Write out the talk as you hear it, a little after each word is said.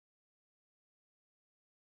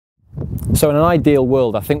So in an ideal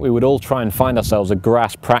world, I think we would all try and find ourselves a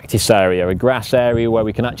grass practice area, a grass area where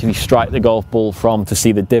we can actually strike the golf ball from to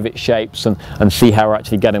see the divot shapes and see how we're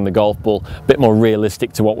actually getting the golf ball a bit more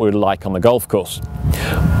realistic to what we would like on the golf course.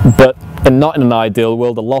 But not in an ideal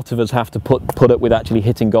world, a lot of us have to put up with actually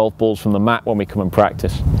hitting golf balls from the mat when we come and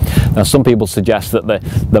practice. Now some people suggest that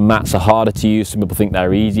the mats are harder to use, some people think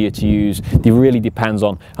they're easier to use. It really depends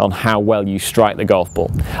on how well you strike the golf ball.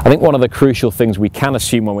 I think one of the crucial things we can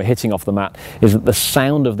assume when we're hitting off the mat is that the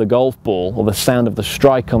sound of the golf ball, or the sound of the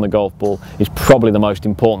strike on the golf ball, is probably the most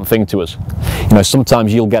important thing to us. You know,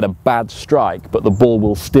 sometimes you'll get a bad strike but the ball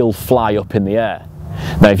will still fly up in the air.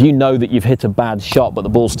 Now if you know that you've hit a bad shot but the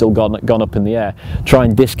ball's still gone up in the air, try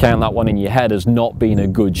and discount that one in your head as not being a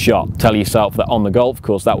good shot. Tell yourself that on the golf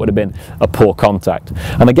course that would have been a poor contact.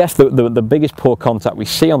 And I guess the biggest poor contact we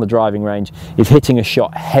see on the driving range is hitting a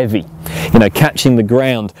shot heavy. You know, catching the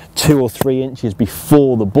ground 2 or 3 inches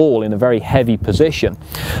before the ball in a very heavy position.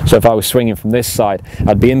 So if I was swinging from this side,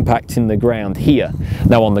 I'd be impacting the ground here.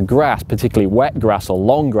 Now on the grass, particularly wet grass or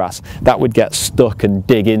long grass, that would get stuck and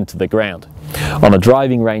dig into the ground. On a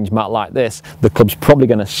driving range mat like this, the club's probably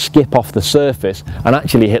going to skip off the surface and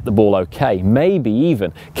actually hit the ball okay, maybe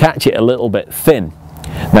even catch it a little bit thin.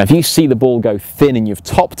 Now if you see the ball go thin and you've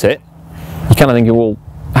topped it, you're kind of thinking, well,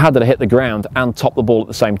 how did I hit the ground and top the ball at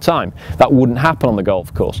the same time? That wouldn't happen on the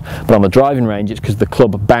golf course, but on the driving range it's because the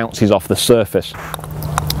club bounces off the surface.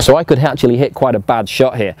 So I could actually hit quite a bad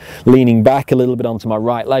shot here, leaning back a little bit onto my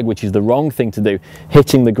right leg, which is the wrong thing to do,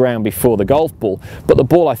 hitting the ground before the golf ball, but the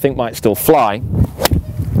ball I think might still fly.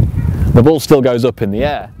 The ball still goes up in the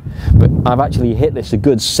air, but I've actually hit this a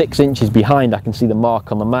good 6 inches behind. I can see the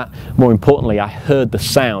mark on the mat. More importantly, I heard the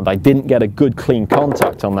sound. I didn't get a good clean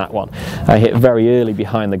contact on that one. I hit very early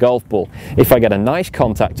behind the golf ball. If I get a nice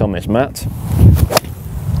contact on this mat,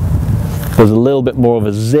 there's a little bit more of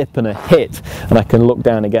a zip and a hit, and I can look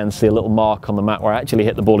down again and see a little mark on the mat where I actually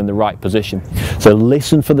hit the ball in the right position. So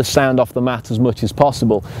listen for the sound off the mat as much as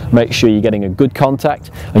possible. Make sure you're getting a good contact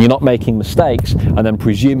and you're not making mistakes and then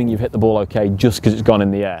presuming you've hit the ball okay just because it's gone in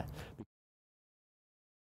the air.